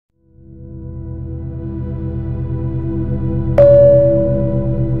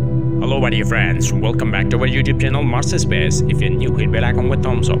dear friends, welcome back to our YouTube channel Mars Space. If you're new, hit bell icon with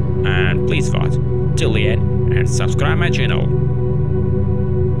thumbs up and please watch till the end and subscribe my channel.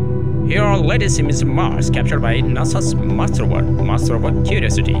 Here are latest images of Mars captured by NASA's Mars Rover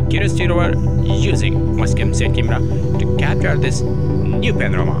Curiosity rover using Mars set camera to capture this new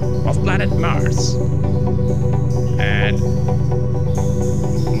panorama of planet Mars. And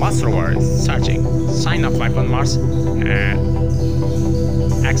Mars Rover is searching sign of life on Mars and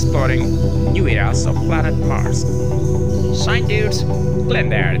exploring new areas of planet Mars. Scientists claim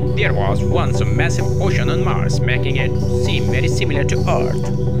that there was once a massive ocean on Mars, making it seem very similar to Earth.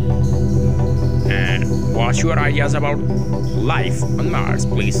 And what's your ideas about life on Mars?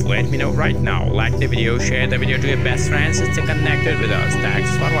 Please let me know right now. Like the video, share the video to your best friends, and stay connected with us.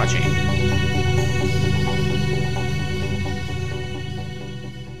 Thanks for watching.